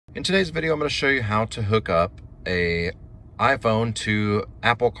In today's video, I'm going to show you how to hook up a iPhone to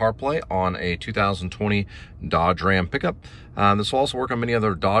Apple Carplay on a 2020 Dodge Ram pickup. This will also work on many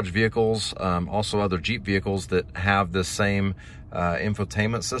other Dodge vehicles, also other Jeep vehicles that have this same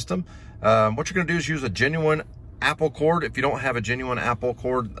infotainment system. What you're going to do is use a genuine Apple cord. If you don't have a genuine Apple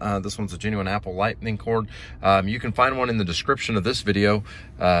cord, this one's a genuine Apple Lightning cord. You can find one in the description of this video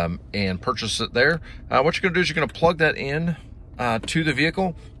and purchase it there. What you're going to do is you're going to plug that in to the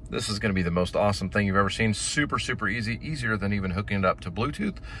vehicle. This is going to be the most awesome thing you've ever seen. Super, super easy, easier than even hooking it up to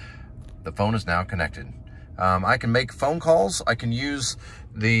Bluetooth. The phone is now connected. I can make phone calls. I can use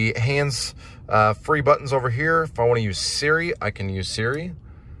the hands-free buttons over here. If I want to use Siri, I can use Siri.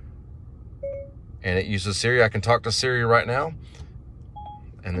 And it uses Siri. I can talk to Siri right now.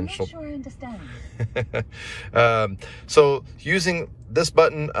 And then she'll... sure I understand. So using this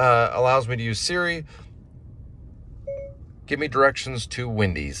button allows me to use Siri. Give me directions to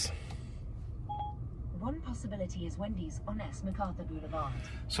Wendy's. One possibility is Wendy's on S. MacArthur Boulevard.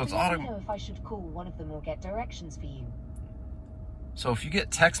 So it's I don't know if I should call one of them or get directions for you. So if you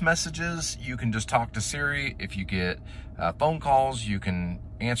get text messages, you can just talk to Siri. If you get phone calls, you can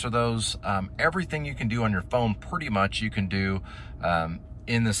answer those. Everything you can do on your phone, pretty much you can do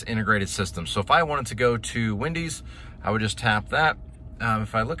in this integrated system. So if I wanted to go to Wendy's, I would just tap that.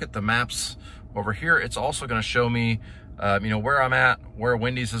 If I look at the maps over here, it's also going to show me where I'm at, where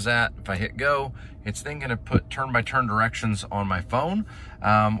Wendy's is at. If I hit go, it's then going to put turn-by-turn directions on my phone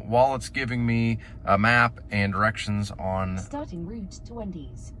while it's giving me a map and directions on... Starting route to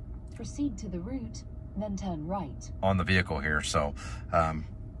Wendy's. Proceed to the route, then turn right. On the vehicle here. So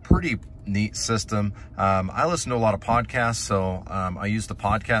pretty neat system. I listen to a lot of podcasts, so I use the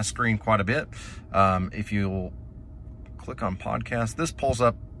podcast screen quite a bit. If you'll click on podcast, this pulls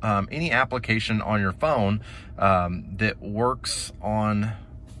up any application on your phone that works on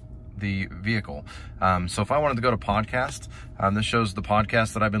the vehicle. So if I wanted to go to podcast, this shows the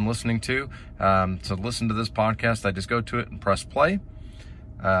podcast that I've been listening to. To listen to this podcast, I just go to it and press play.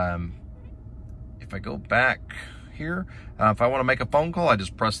 If I go back here, if I want to make a phone call, I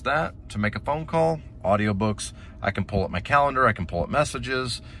just press that to make a phone call. Audiobooks, I can pull up my calendar, I can pull up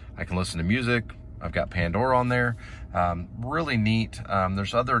messages, I can listen to music. I've got Pandora on there. Really neat.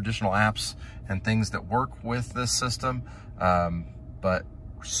 There's other additional apps and things that work with this system, but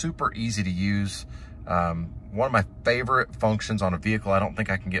super easy to use. One of my favorite functions on a vehicle. I don't think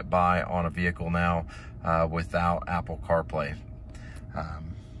I can get by on a vehicle now without Apple CarPlay.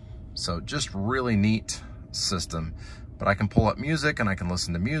 So just really neat system. But I can pull up music and I can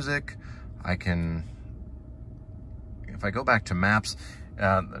listen to music. If I go back to maps,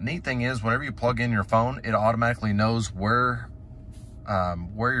 the neat thing is whenever you plug in your phone, it automatically knows where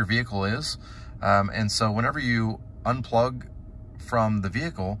your vehicle is. And so whenever you unplug from the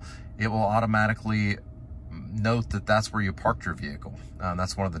vehicle, it will automatically note that that's where you parked your vehicle.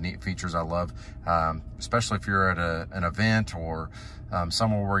 That's one of the neat features I love, especially if you're at an event or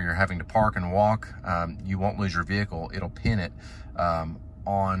somewhere where you're having to park and walk. You won't lose your vehicle. It'll pin it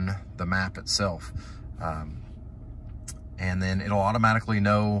on the map itself. And then it'll automatically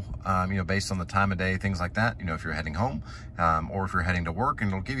know, based on the time of day, things like that, if you're heading home or if you're heading to work, and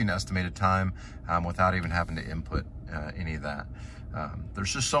it'll give you an estimated time without even having to input any of that.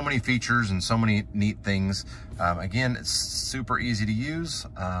 There's just so many features and so many neat things. Again, it's super easy to use.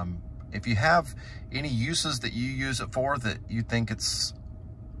 If you have any uses that you use it for that you think it's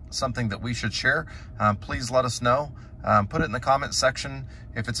something that we should share, please let us know. Put it in the comment section.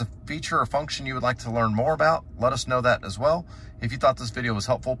 If it's a feature or function you would like to learn more about, let us know that as well. If you thought this video was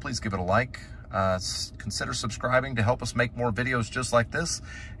helpful, please give it a like. Consider subscribing to help us make more videos just like this.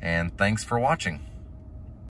 And thanks for watching.